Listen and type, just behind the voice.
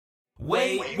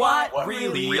Wait, what?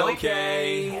 Really?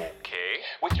 Okay. Okay,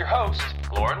 with your host,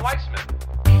 Lauren Weissman.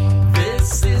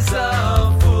 This is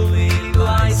a fully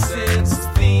licensed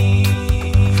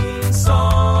theme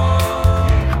song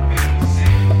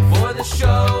for the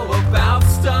show about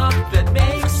stuff that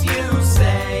makes you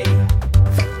say,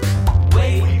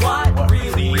 wait, what?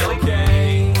 Really?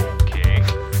 Okay.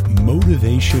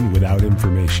 Motivation without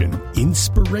information.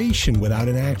 Inspiration without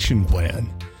an action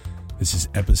plan. This is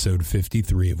episode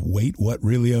 53 of Wait, What?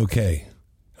 Really Okay?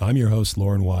 I'm your host,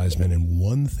 Lauren Wiseman, and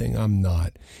one thing I'm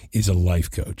not is a life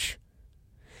coach.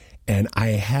 And I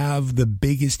have the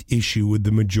biggest issue with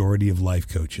the majority of life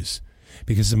coaches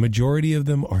because the majority of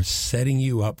them are setting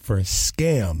you up for a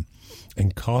scam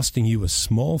and costing you a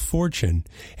small fortune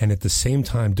and at the same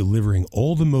time delivering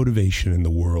all the motivation in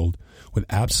the world with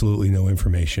absolutely no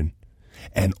information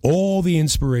and all the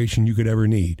inspiration you could ever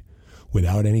need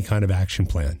without any kind of action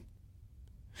plan.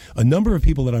 A number of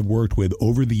people that I've worked with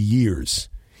over the years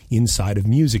inside of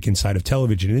music, inside of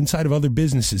television, inside of other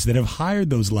businesses that have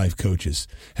hired those life coaches,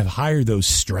 have hired those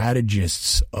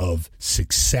strategists of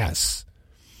success,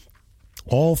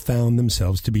 all found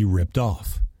themselves to be ripped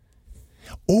off.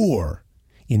 Or,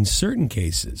 in certain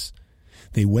cases,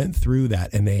 they went through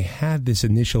that and they had this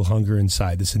initial hunger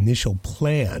inside, this initial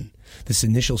plan, this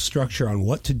initial structure on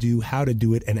what to do, how to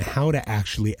do it, and how to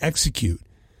actually execute.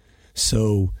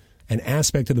 So, an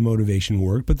aspect of the motivation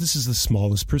worked, but this is the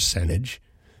smallest percentage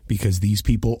because these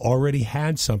people already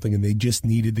had something and they just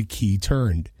needed the key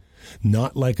turned.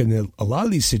 Not like in a lot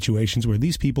of these situations where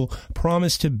these people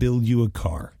promise to build you a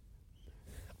car.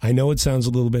 I know it sounds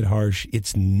a little bit harsh.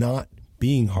 It's not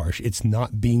being harsh. It's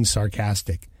not being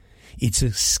sarcastic. It's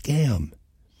a scam.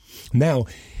 Now,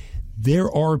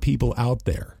 there are people out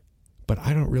there, but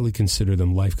I don't really consider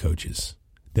them life coaches,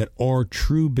 that are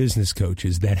true business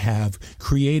coaches that have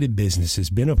created businesses,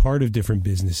 been a part of different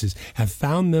businesses, have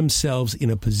found themselves in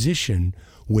a position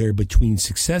where between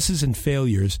successes and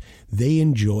failures, they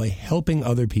enjoy helping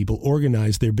other people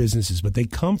organize their businesses. But they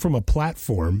come from a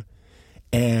platform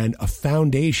and a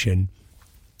foundation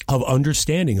of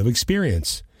understanding, of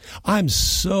experience. I'm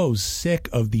so sick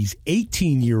of these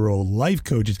 18-year-old life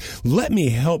coaches. Let me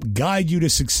help guide you to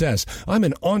success. I'm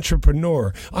an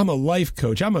entrepreneur. I'm a life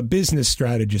coach. I'm a business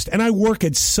strategist, and I work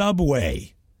at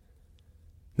Subway.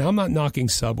 Now, I'm not knocking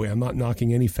Subway. I'm not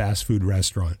knocking any fast food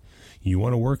restaurant. You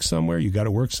want to work somewhere? You got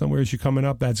to work somewhere as you're coming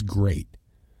up? That's great.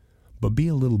 But be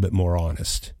a little bit more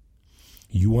honest.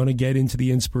 You want to get into the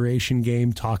inspiration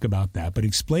game, talk about that. But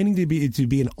explaining to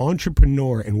be an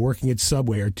entrepreneur and working at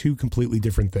Subway are two completely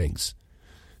different things.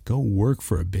 Go work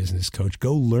for a business coach.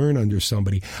 Go learn under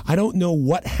somebody. I don't know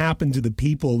what happened to the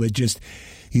people that you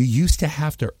used to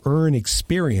have to earn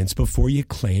experience before you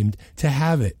claimed to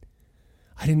have it.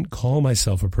 I didn't call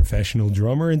myself a professional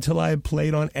drummer until I had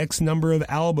played on X number of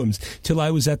albums, till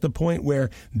I was at the point where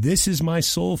this is my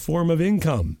sole form of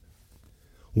income.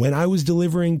 When I was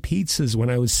delivering pizzas when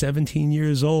I was 17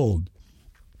 years old,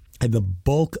 and the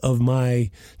bulk of my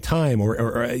time,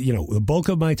 the bulk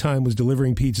of my time was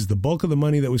delivering pizzas. The bulk of the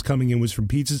money that was coming in was from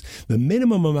pizzas. The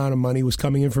minimum amount of money was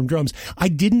coming in from drums. I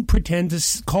didn't pretend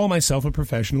to call myself a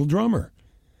professional drummer.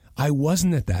 I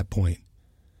wasn't at that point.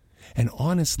 And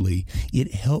honestly,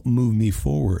 it helped move me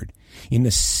forward in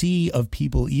the sea of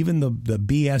people, even the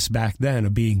BS back then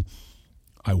of being,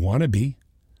 I want to be.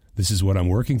 This is what I'm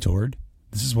working toward.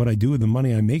 This is what I do with the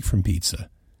money I make from pizza.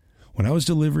 When I was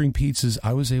delivering pizzas,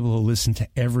 I was able to listen to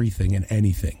everything and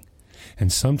anything.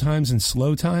 And sometimes in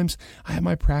slow times, I had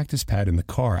my practice pad in the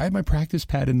car. I had my practice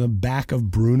pad in the back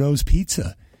of Bruno's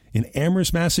Pizza in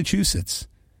Amherst, Massachusetts.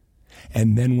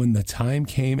 And then when the time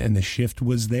came and the shift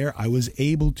was there, I was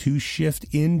able to shift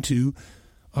into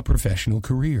a professional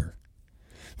career.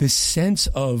 This sense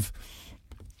of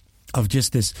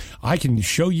just this, I can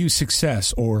show you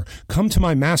success or come to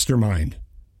my mastermind.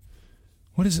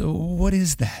 What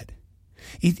is that?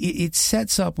 It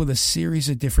sets up with a series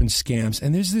of different scams.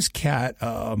 And there's this cat,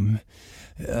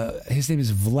 his name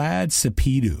is Vlad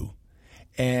Sapidou,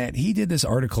 and he did this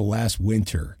article last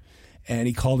winter, and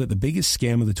he called it the biggest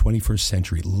scam of the 21st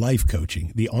century, life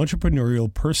coaching, the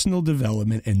entrepreneurial personal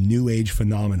development and new age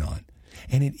phenomenon.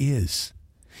 And it is.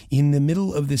 In the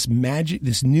middle of this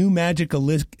new magic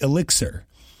elixir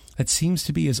that seems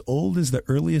to be as old as the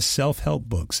earliest self-help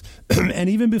books, and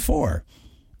even before,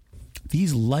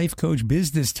 these life coach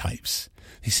business types,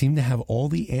 they seem to have all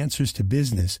the answers to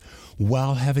business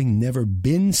while having never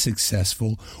been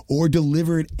successful or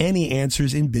delivered any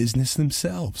answers in business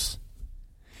themselves.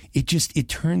 It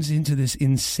turns into this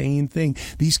insane thing,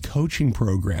 these coaching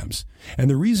programs. And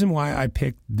the reason why I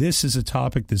picked this as a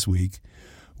topic this week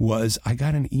was I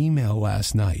got an email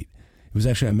last night. It was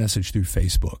actually a message through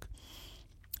Facebook.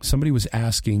 Somebody was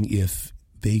asking if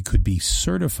they could be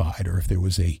certified, or if there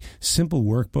was a simple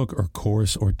workbook or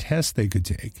course or test they could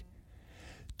take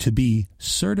to be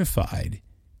certified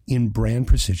in brand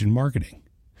precision marketing.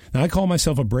 Now, I call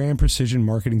myself a brand precision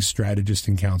marketing strategist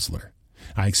and counselor.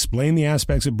 I explain the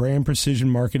aspects of brand precision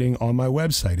marketing on my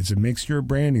website. It's a mixture of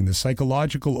branding, the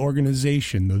psychological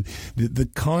organization, the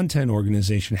content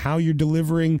organization, how you're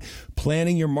delivering,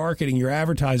 planning your marketing, your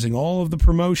advertising, all of the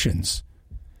promotions.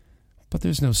 But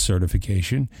there's no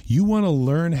certification. You want to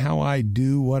learn how I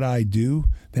do what I do?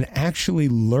 Then actually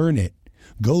learn it.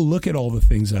 Go look at all the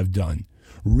things I've done.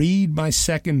 Read my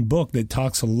second book that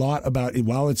talks a lot about it.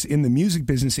 While it's in the music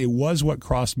business, it was what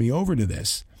crossed me over to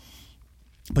this.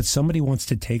 But somebody wants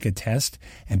to take a test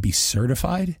and be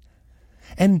certified?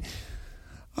 And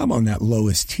I'm on that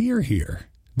lowest tier here.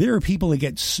 There are people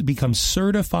that become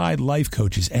certified life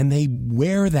coaches, and they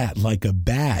wear that like a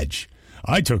badge.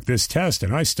 I took this test,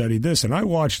 and I studied this, and I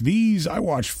watched these. I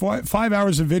watched 5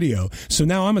 hours of video, so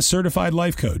now I'm a certified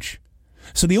life coach.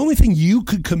 So the only thing you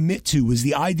could commit to was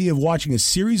the idea of watching a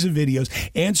series of videos,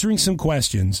 answering some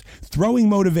questions, throwing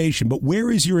motivation. But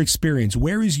where is your experience?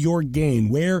 Where is your gain?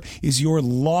 Where is your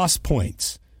loss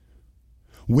points?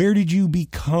 Where did you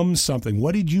become something?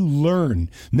 What did you learn?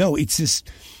 No, it's this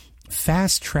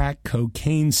fast track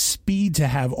cocaine speed to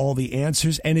have all the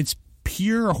answers, and it's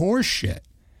pure horseshit.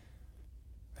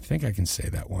 I think I can say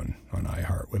that one on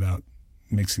iHeart without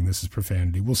mixing this as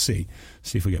profanity. We'll see.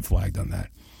 See if we get flagged on that.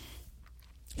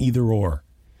 Either or.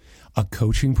 A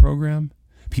coaching program,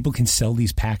 people can sell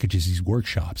these packages, these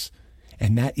workshops,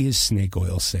 and that is snake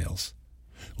oil sales.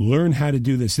 Learn how to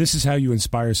do this. This is how you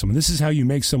inspire someone. This is how you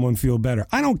make someone feel better.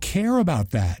 I don't care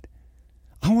about that.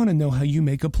 I want to know how you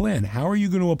make a plan. How are you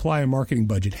going to apply a marketing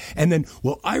budget? And then,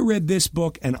 well, I read this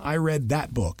book and I read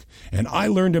that book and I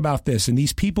learned about this. And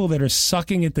these people that are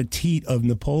sucking at the teat of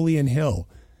Napoleon Hill,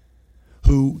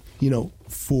 who,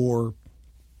 for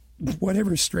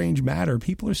whatever strange matter,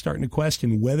 people are starting to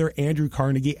question whether Andrew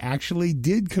Carnegie actually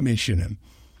did commission him.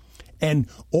 And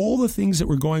all the things that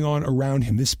were going on around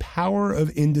him, this power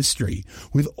of industry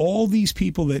with all these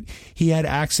people that he had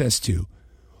access to.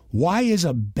 Why is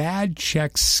a bad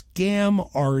check scam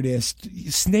artist,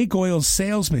 snake oil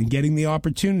salesman getting the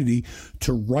opportunity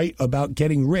to write about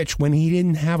getting rich when he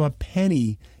didn't have a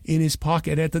penny in his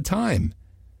pocket at the time?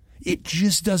 It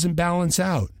just doesn't balance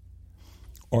out.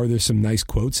 Are there some nice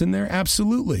quotes in there?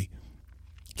 Absolutely.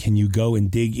 Can you go and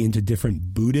dig into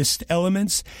different Buddhist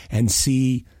elements and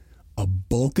see a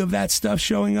bulk of that stuff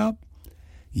showing up?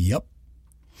 Yep.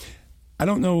 I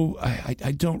don't know.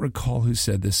 I don't recall who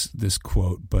said this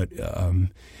quote, but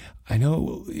I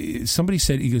know somebody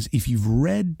said, he goes, if you've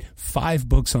read 5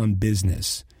 books on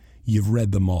business, you've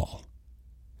read them all.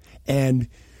 And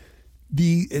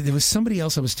there was somebody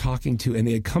else I was talking to, and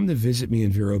they had come to visit me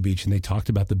in Vero Beach, and they talked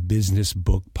about the business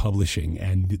book publishing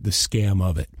and the scam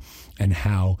of it, and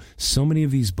how so many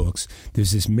of these books,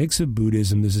 there's this mix of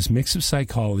Buddhism, there's this mix of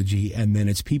psychology, and then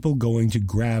it's people going to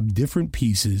grab different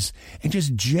pieces and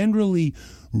just generally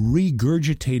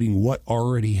regurgitating what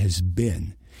already has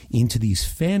been into these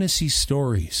fantasy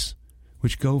stories,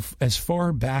 which go as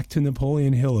far back to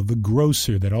Napoleon Hill of the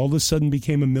grocer that all of a sudden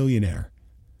became a millionaire.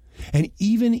 And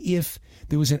even if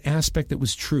there was an aspect that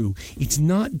was true, it's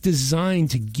not designed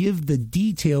to give the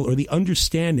detail or the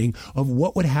understanding of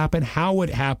what would happen, how it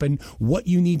happened, what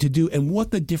you need to do, and what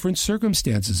the different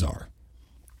circumstances are.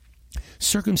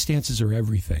 Circumstances are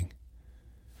everything.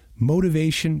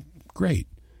 Motivation, great.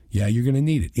 Yeah, you're going to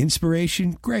need it.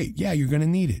 Inspiration, great. Yeah, you're going to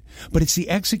need it. But it's the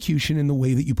execution and the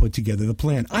way that you put together the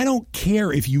plan. I don't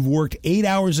care if you've worked 8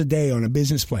 hours a day on a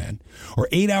business plan or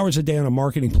 8 hours a day on a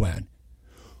marketing plan.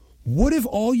 What if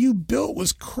all you built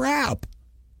was crap?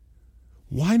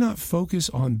 Why not focus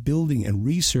on building and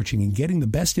researching and getting the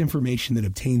best information that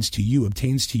obtains to you,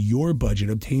 obtains to your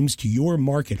budget, obtains to your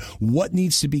market, what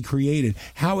needs to be created,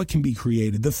 how it can be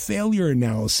created, the failure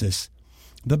analysis,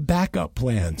 the backup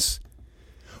plans.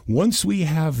 Once we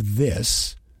have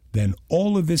this, then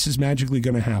all of this is magically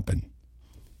going to happen.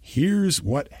 Here's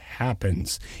what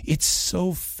happens. It's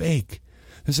so fake.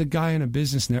 There's a guy in a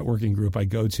business networking group I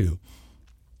go to,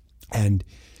 and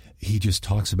he just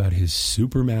talks about his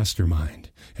super mastermind,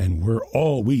 and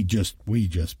we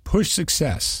just push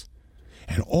success.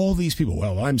 And all these people,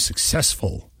 well, I'm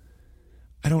successful.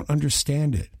 I don't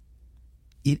understand it.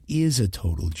 It is a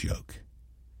total joke.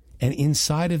 And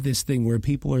inside of this thing where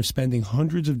people are spending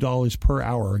hundreds of dollars per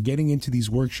hour or getting into these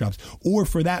workshops, or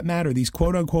for that matter, these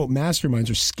quote unquote masterminds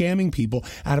are scamming people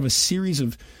out of a series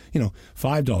of, $5,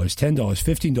 $10,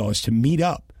 $15 to meet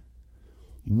up.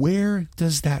 Where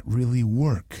does that really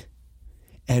work?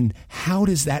 And how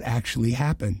does that actually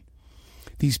happen?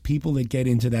 These people that get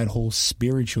into that whole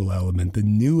spiritual element, the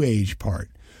New Age part,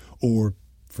 or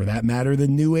for that matter, the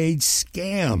New Age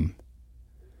scam.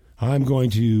 I'm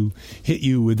going to hit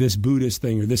you with this Buddhist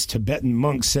thing, or this Tibetan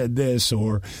monk said this,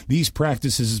 or these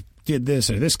practices did this,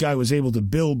 or this guy was able to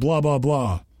build blah, blah,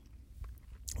 blah.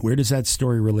 Where does that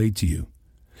story relate to you?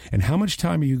 And how much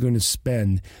time are you going to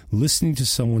spend listening to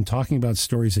someone talking about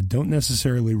stories that don't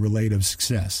necessarily relate of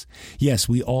success? Yes,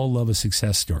 we all love a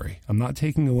success story. I'm not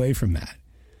taking away from that.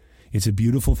 It's a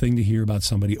beautiful thing to hear about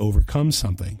somebody overcome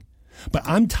something. But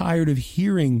I'm tired of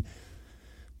hearing,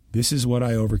 this is what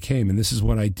I overcame and this is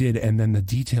what I did, and then the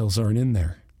details aren't in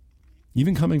there.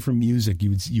 Even coming from music,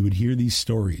 you would hear these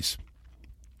stories.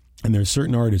 And there are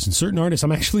certain artists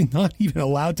I'm actually not even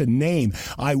allowed to name.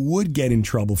 I would get in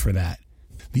trouble for that.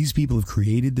 These people have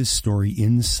created this story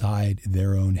inside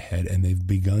their own head, and they've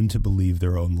begun to believe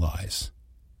their own lies.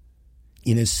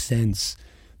 In a sense,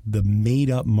 the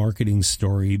made-up marketing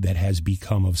story that has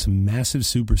become of some massive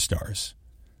superstars,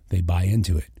 they buy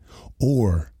into it.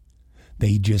 Or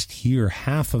they just hear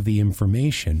half of the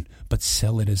information, but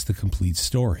sell it as the complete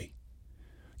story.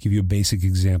 I'll give you a basic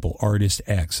example. Artist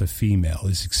X, a female,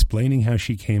 is explaining how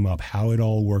she came up, how it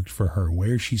all worked for her,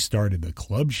 where she started, the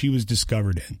club she was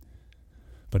discovered in.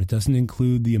 But it doesn't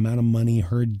include the amount of money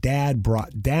her dad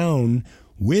brought down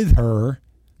with her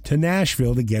to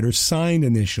Nashville to get her signed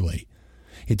initially.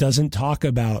 It doesn't talk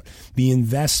about the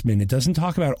investment. It doesn't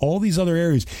talk about all these other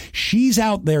areas. She's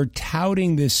out there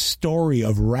touting this story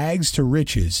of rags to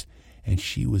riches, and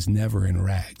she was never in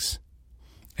rags.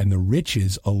 And the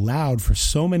riches allowed for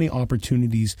so many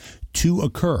opportunities to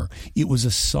occur. It was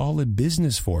a solid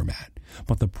business format.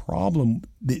 But the problem,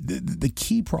 the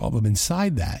key problem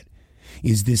inside that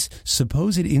is this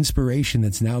supposed inspiration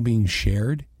that's now being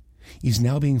shared is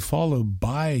now being followed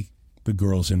by the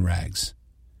girls in rags.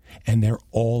 And they're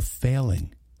all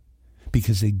failing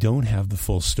because they don't have the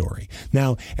full story.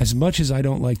 Now, as much as I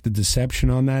don't like the deception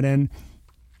on that end,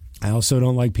 I also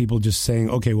don't like people just saying,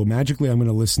 okay, well, magically I'm going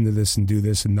to listen to this and do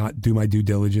this and not do my due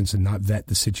diligence and not vet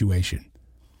the situation.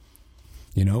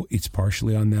 You know, it's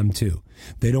partially on them too.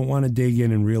 They don't want to dig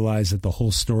in and realize that the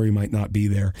whole story might not be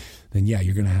there. Then yeah,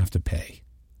 you're going to have to pay.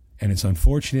 And it's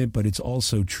unfortunate, but it's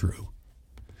also true.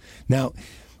 Now,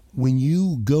 when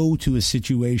you go to a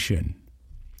situation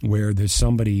where there's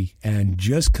somebody, and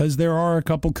just because there are a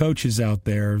couple coaches out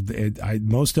there,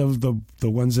 most of the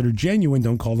ones that are genuine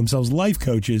don't call themselves life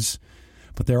coaches,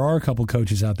 but there are a couple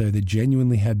coaches out there that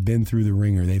genuinely have been through the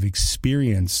ringer. They've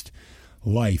experienced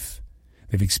life.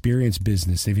 They've experienced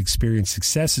business. They've experienced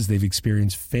successes. They've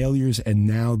experienced failures. And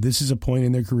now this is a point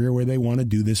in their career where they want to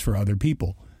do this for other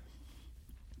people.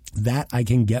 That I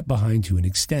can get behind to an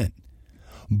extent.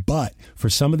 But for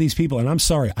some of these people, and I'm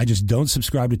sorry, I just don't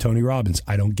subscribe to Tony Robbins.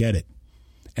 I don't get it.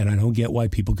 And I don't get why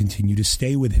people continue to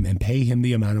stay with him and pay him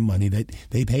the amount of money that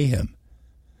they pay him.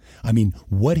 I mean,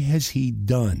 what has he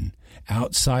done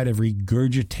outside of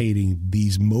regurgitating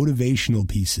these motivational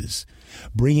pieces,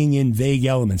 bringing in vague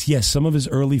elements? Yes, some of his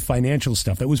early financial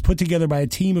stuff that was put together by a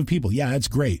team of people. Yeah, that's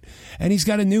great. And he's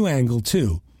got a new angle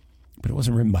too, but it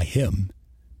wasn't written by him.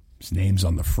 His name's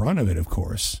on the front of it, of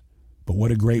course. But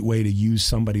what a great way to use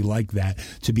somebody like that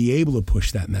to be able to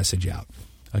push that message out.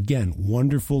 Again,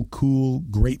 wonderful, cool,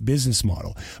 great business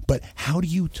model. But how do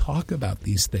you talk about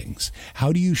these things?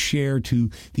 How do you share to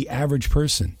the average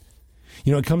person?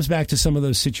 You know, it comes back to some of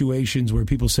those situations where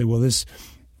people say, well, this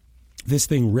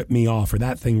thing ripped me off, or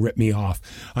that thing ripped me off.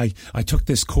 I took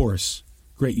this course.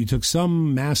 Great, you took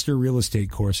some master real estate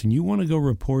course and you want to go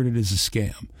report it as a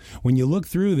scam. When you look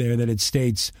through there that it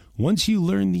states, once you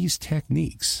learn these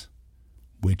techniques,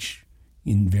 which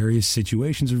in various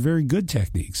situations are very good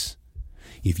techniques,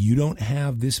 if you don't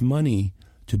have this money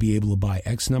to be able to buy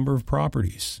X number of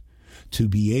properties, to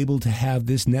be able to have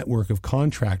this network of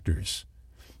contractors,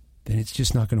 then it's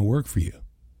just not going to work for you.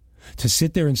 To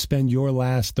sit there and spend your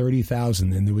last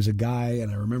 $30,000, and there was a guy,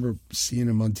 and I remember seeing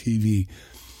him on TV,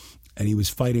 and he was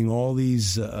fighting all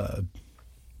these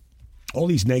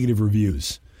negative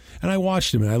reviews. And I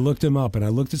watched him, and I looked him up, and I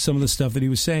looked at some of the stuff that he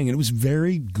was saying, and it was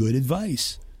very good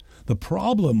advice. The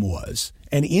problem was,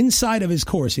 and inside of his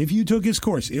course, if you took his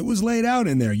course, it was laid out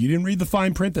in there. You didn't read the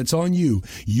fine print, that's on you.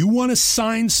 You want to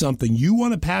sign something. You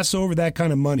want to pass over that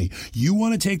kind of money. You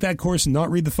want to take that course and not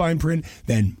read the fine print,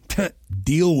 then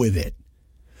deal with it.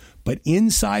 But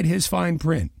inside his fine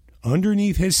print,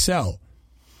 underneath his cell,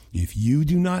 if you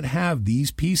do not have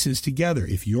these pieces together,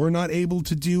 if you're not able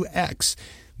to do X,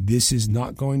 this is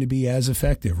not going to be as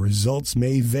effective. Results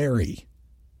may vary.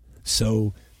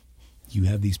 So you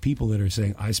have these people that are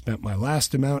saying, I spent my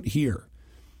last amount here.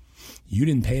 You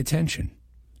didn't pay attention.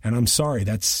 And I'm sorry,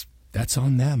 that's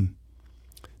on them.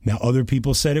 Now, other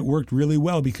people said it worked really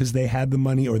well because they had the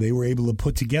money or they were able to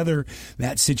put together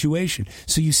that situation.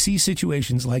 So you see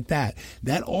situations like that.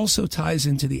 That also ties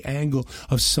into the angle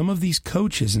of some of these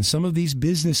coaches and some of these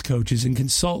business coaches and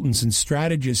consultants and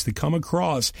strategists that come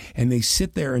across and they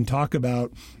sit there and talk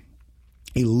about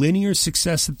a linear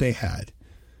success that they had.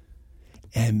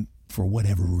 And for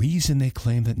whatever reason, they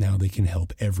claim that now they can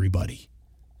help everybody.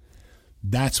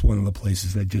 That's one of the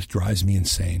places that just drives me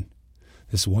insane.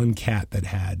 This one cat that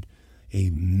had a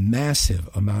massive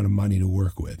amount of money to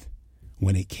work with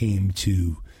when it came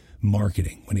to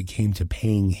marketing, when it came to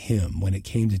paying him, when it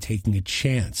came to taking a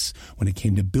chance, when it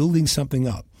came to building something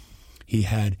up. He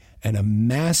had a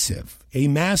massive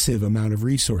amount of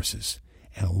resources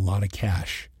and a lot of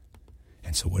cash.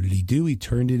 And so what did he do? He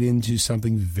turned it into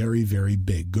something very, very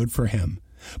big. Good for him.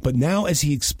 But now as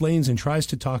he explains and tries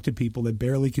to talk to people that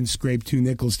barely can scrape 2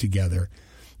 nickels together,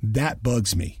 that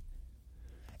bugs me.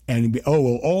 And,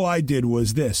 all I did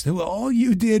was this. All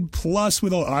you did plus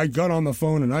with I got on the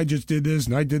phone and I just did this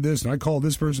and I did this and I called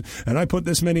this person and I put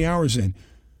this many hours in.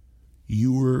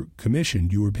 You were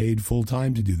commissioned. You were paid full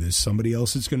time to do this. Somebody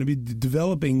else that's going to be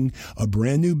developing a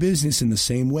brand new business in the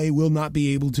same way will not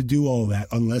be able to do all that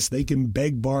unless they can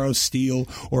beg, borrow, steal,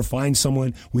 or find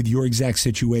someone with your exact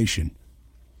situation.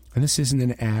 And this isn't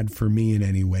an ad for me in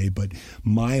any way, but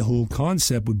my whole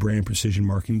concept with brand precision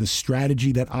marketing, the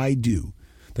strategy that I do,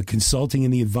 the consulting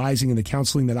and the advising and the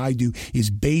counseling that I do is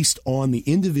based on the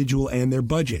individual and their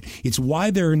budget. It's why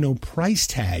there are no price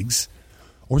tags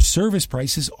or service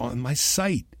prices on my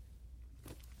site.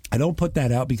 I don't put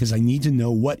that out because I need to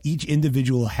know what each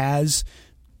individual has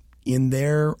in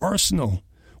their arsenal,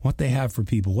 what they have for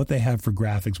people, what they have for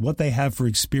graphics, what they have for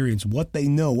experience, what they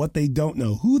know, what they don't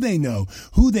know, who they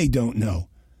don't know.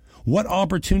 What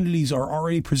opportunities are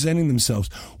already presenting themselves?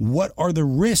 What are the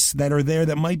risks that are there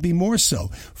that might be more so?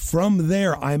 From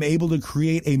there, I'm able to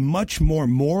create a much more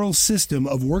moral system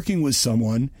of working with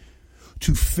someone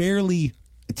to fairly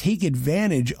take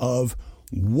advantage of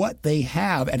what they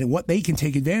have and what they can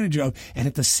take advantage of, and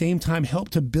at the same time help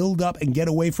to build up and get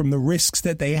away from the risks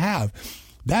that they have.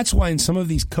 That's why in some of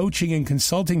these coaching and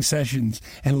consulting sessions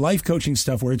and life coaching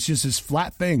stuff where it's just this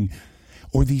flat thing,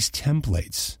 or these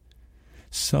templates,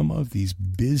 some of these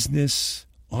business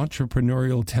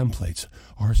entrepreneurial templates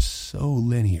are so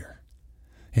linear.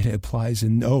 It applies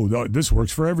in, this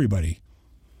works for everybody.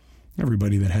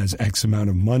 Everybody that has X amount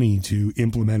of money to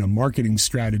implement a marketing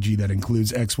strategy that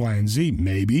includes X, Y, and Z,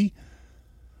 maybe.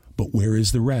 But where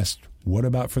is the rest? What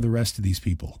about for the rest of these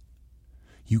people?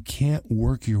 You can't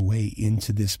work your way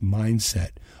into this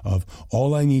mindset of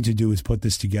all I need to do is put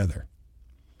this together.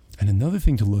 And another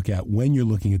thing to look at when you're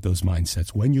looking at those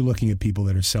mindsets, when you're looking at people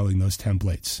that are selling those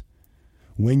templates,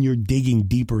 when you're digging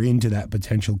deeper into that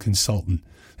potential consultant,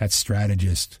 that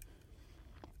strategist,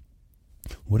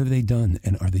 what have they done,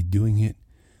 and are they doing it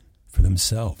for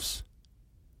themselves?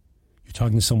 You're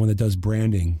talking to someone that does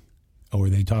branding, or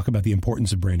they talk about the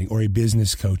importance of branding, or a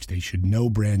business coach. They should know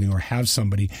branding or have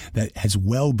somebody that has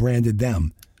well branded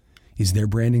them. Is their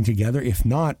branding together? If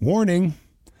not, warning.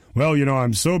 Well,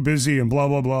 I'm so busy and blah,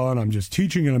 blah, blah, and I'm just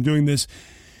teaching and I'm doing this.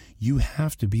 You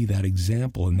have to be that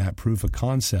example and that proof of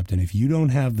concept. And if you don't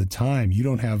have the time, you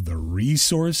don't have the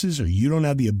resources, or you don't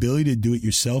have the ability to do it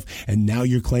yourself, and now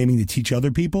you're claiming to teach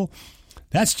other people,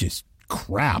 that's just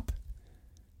crap.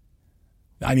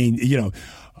 I mean,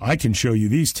 I can show you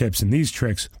these tips and these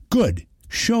tricks. Good.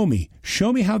 Show me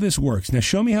how this works. Now,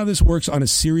 show me how this works on a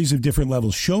series of different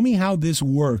levels. Show me how this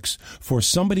works for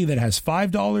somebody that has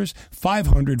 $5, $500,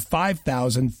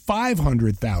 $5,000,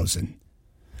 $500,000.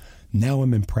 Now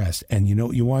I'm impressed. And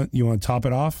you want to top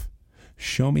it off?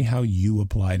 Show me how you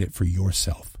applied it for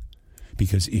yourself.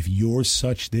 Because if you're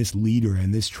such this leader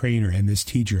and this trainer and this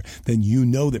teacher, then you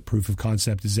know that proof of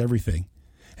concept is everything.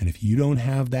 And if you don't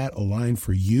have that aligned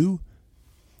for you,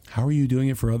 how are you doing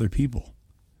it for other people?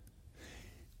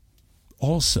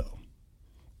 Also,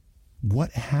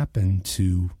 what happened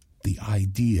to the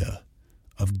idea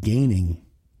of gaining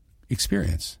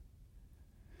experience?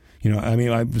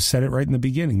 I said it right in the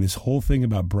beginning, this whole thing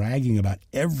about bragging about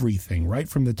everything right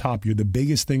from the top. You're the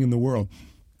biggest thing in the world.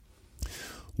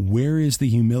 Where is the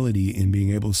humility in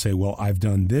being able to say, well, I've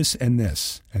done this, and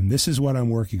this is what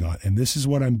I'm working on, and this is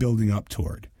what I'm building up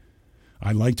toward.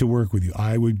 I'd like to work with you.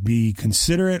 I would be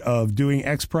considerate of doing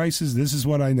X prices. This is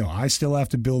what I know. I still have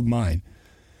to build mine.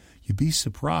 You'd be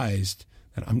surprised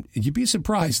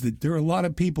that there are a lot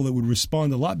of people that would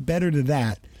respond a lot better to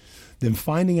that than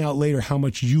finding out later how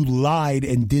much you lied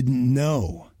and didn't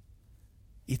know.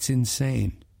 It's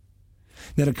insane.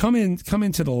 Now, to come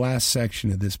into the last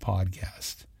section of this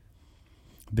podcast,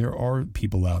 there are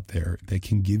people out there that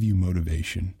can give you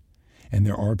motivation, and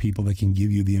there are people that can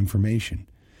give you the information.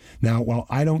 Now, while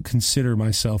I don't consider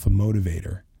myself a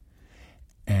motivator,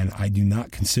 and I do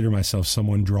not consider myself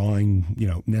someone drawing,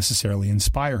 necessarily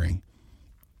inspiring,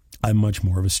 I'm much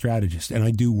more of a strategist. And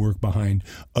I do work behind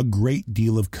a great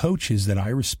deal of coaches that I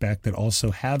respect that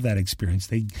also have that experience.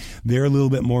 They're a little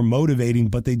bit more motivating,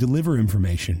 but they deliver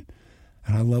information.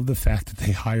 And I love the fact that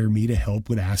they hire me to help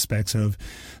with aspects of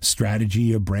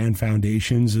strategy, of brand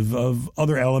foundations, of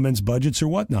other elements, budgets, or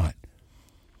whatnot.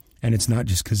 And it's not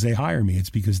just because they hire me. It's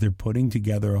because they're putting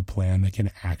together a plan that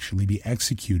can actually be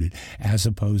executed, as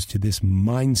opposed to this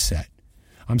mindset.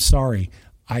 I'm sorry,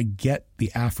 I get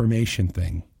the affirmation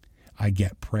thing. I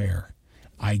get prayer.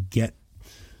 I get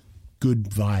good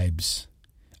vibes.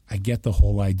 I get the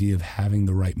whole idea of having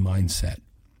the right mindset.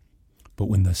 But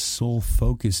when the sole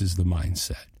focus is the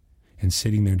mindset and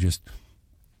sitting there just,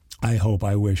 I hope,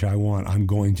 I wish, I want, I'm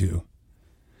going to,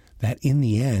 that in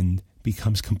the end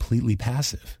becomes completely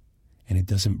passive and it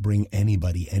doesn't bring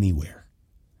anybody anywhere.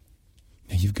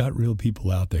 Now, you've got real people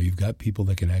out there. You've got people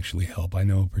that can actually help. I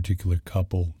know a particular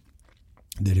couple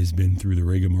that has been through the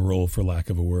rigmarole, for lack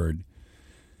of a word.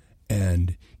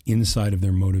 And inside of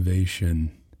their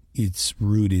motivation, it's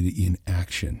rooted in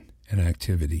action and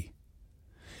activity.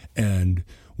 And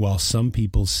while some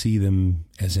people see them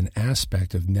as an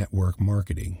aspect of network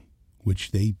marketing,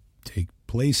 which they take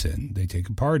place in, they take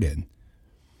a part in,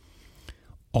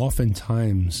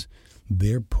 oftentimes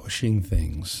they're pushing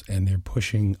things and they're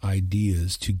pushing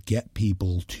ideas to get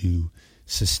people to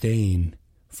sustain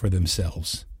for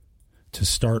themselves, to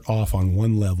start off on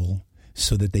one level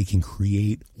so that they can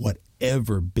create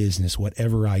whatever business,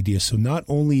 whatever idea. So not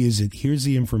only is it, here's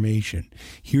the information,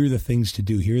 here are the things to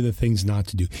do, here are the things not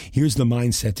to do, here's the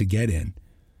mindset to get in,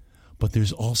 but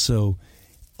there's also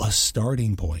a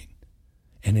starting point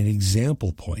and an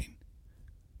example point.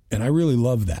 And I really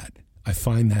love that. I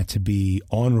find that to be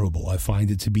honorable. I find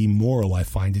it to be moral. I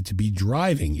find it to be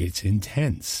driving. It's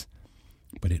intense.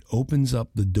 But it opens up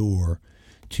the door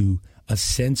to a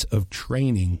sense of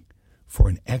training for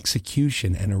an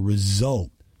execution and a result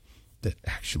that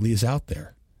actually is out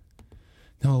there.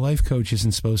 Now, a life coach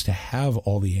isn't supposed to have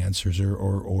all the answers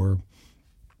or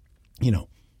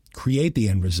create the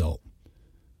end result.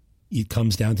 It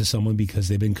comes down to someone because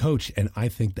they've been coached, and I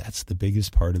think that's the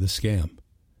biggest part of the scam.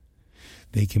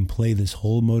 They can play this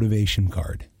whole motivation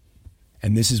card,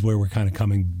 and this is where we're kind of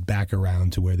coming back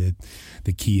around to where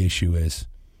the key issue is,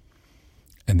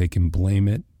 and they can blame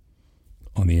it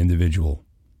on the individual.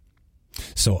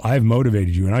 So I've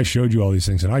motivated you and I showed you all these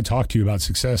things and I talked to you about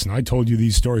success and I told you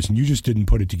these stories and you just didn't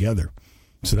put it together.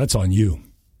 So that's on you.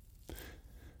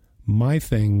 My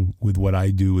thing with what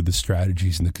I do with the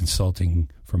strategies and the consulting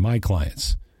for my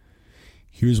clients,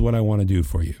 here's what I want to do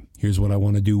for you. Here's what I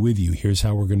want to do with you. Here's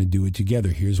how we're going to do it together.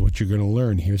 Here's what you're going to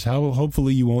learn. Here's how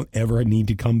hopefully you won't ever need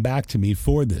to come back to me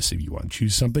for this. If you want to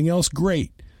choose something else,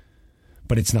 great.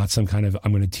 But it's not some kind of,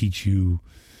 I'm going to teach you,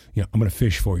 I'm going to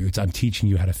fish for you. I'm teaching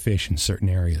you how to fish in certain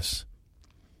areas.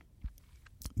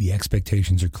 The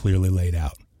expectations are clearly laid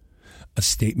out. A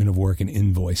statement of work, an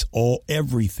invoice,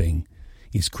 everything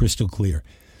is crystal clear.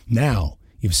 Now,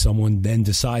 if someone then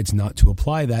decides not to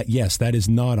apply that, yes, that is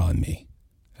not on me.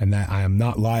 And that I am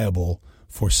not liable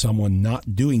for someone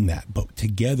not doing that. But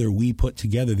together, we put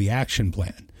together the action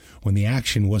plan. When the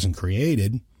action wasn't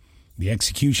created, the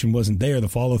execution wasn't there, the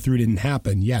follow-through didn't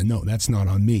happen. Yeah, no, that's not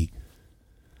on me.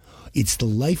 It's the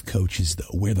life coaches,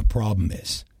 though, where the problem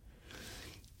is.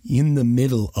 In the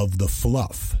middle of the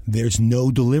fluff, there's no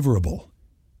deliverable.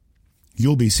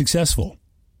 You'll be successful.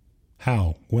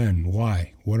 How? When?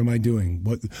 Why? What am I doing?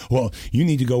 Well, you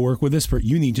need to go work with this person.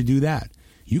 You need to do that.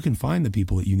 You can find the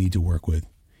people that you need to work with.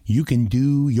 You can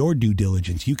do your due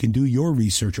diligence. You can do your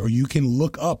research, or you can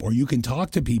look up, or you can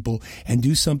talk to people and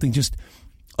do something just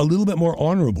a little bit more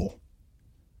honorable.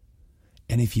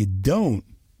 And if you don't,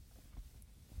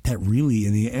 that really,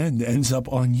 in the end, ends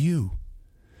up on you.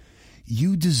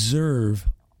 You deserve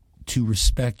to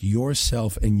respect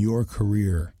yourself and your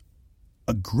career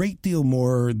a great deal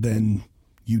more than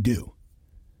you do.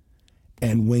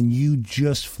 And when you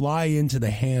just fly into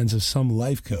the hands of some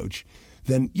life coach,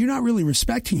 then you're not really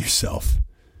respecting yourself.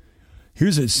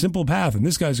 Here's a simple path, and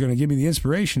this guy's going to give me the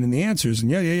inspiration and the answers,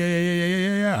 and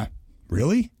yeah.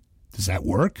 Really? Does that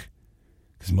work?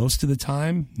 Because most of the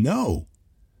time, no.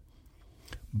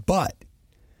 But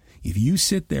if you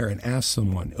sit there and ask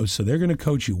someone, so they're going to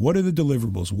coach you, what are the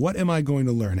deliverables? What am I going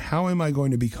to learn? How am I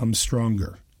going to become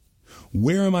stronger?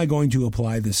 Where am I going to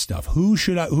apply this stuff? Who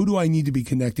do I need to be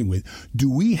connecting with? Do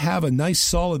we have a nice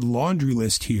solid laundry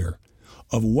list here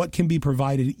of what can be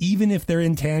provided, even if they're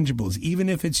intangibles, even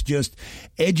if it's just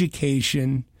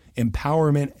education,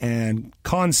 empowerment, and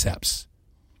concepts.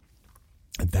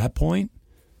 At that point,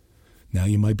 now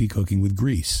you might be cooking with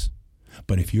grease.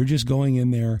 But if you're just going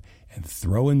in there and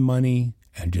throwing money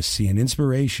and just seeing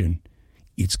inspiration,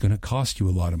 it's going to cost you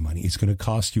a lot of money. It's going to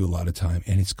cost you a lot of time,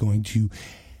 and it's going to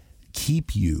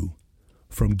keep you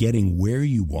from getting where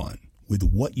you want with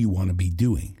what you want to be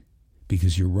doing,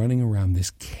 because you're running around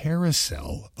this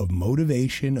carousel of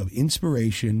motivation, of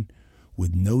inspiration,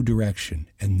 with no direction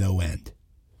and no end.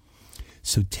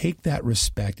 So take that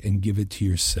respect and give it to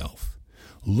yourself.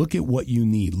 Look at what you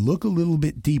need. Look a little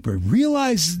bit deeper.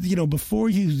 Realize, before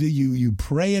you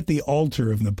pray at the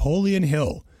altar of Napoleon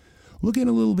Hill, look in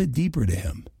a little bit deeper to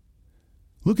him.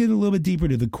 Look in a little bit deeper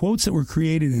to the quotes that were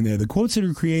created in there, the quotes that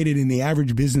are created in the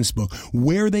average business book,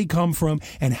 where they come from,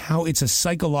 and how it's a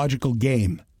psychological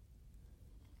game.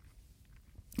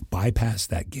 Bypass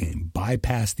that game.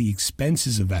 Bypass the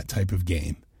expenses of that type of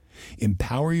game.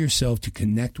 Empower yourself to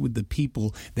connect with the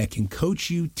people that can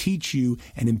coach you, teach you,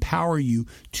 and empower you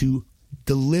to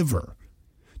deliver,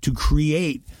 to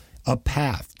create a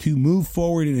path, to move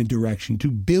forward in a direction,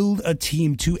 to build a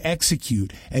team, to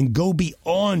execute, and go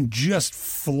beyond just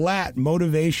flat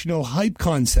motivational hype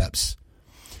concepts.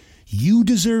 You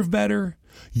deserve better.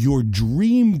 Your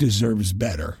dream deserves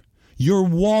better. Your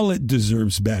wallet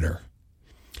deserves better.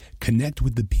 Connect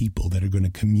with the people that are going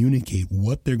to communicate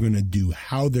what they're going to do,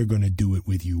 how they're going to do it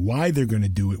with you, why they're going to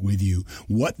do it with you,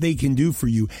 what they can do for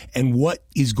you, and what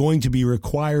is going to be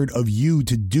required of you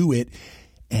to do it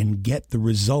and get the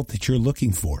result that you're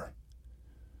looking for.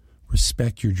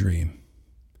 Respect your dream.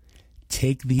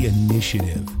 Take the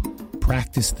initiative.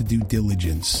 Practice the due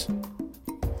diligence.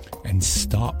 And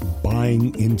stop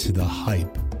buying into the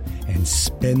hype and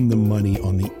spend the money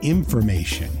on the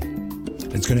information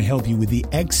that's going to help you with the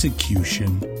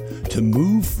execution to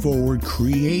move forward,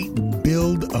 create,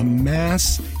 build,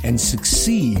 amass, and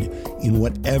succeed in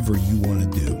whatever you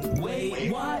want to do.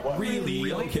 Wait, what?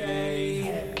 Really? Okay.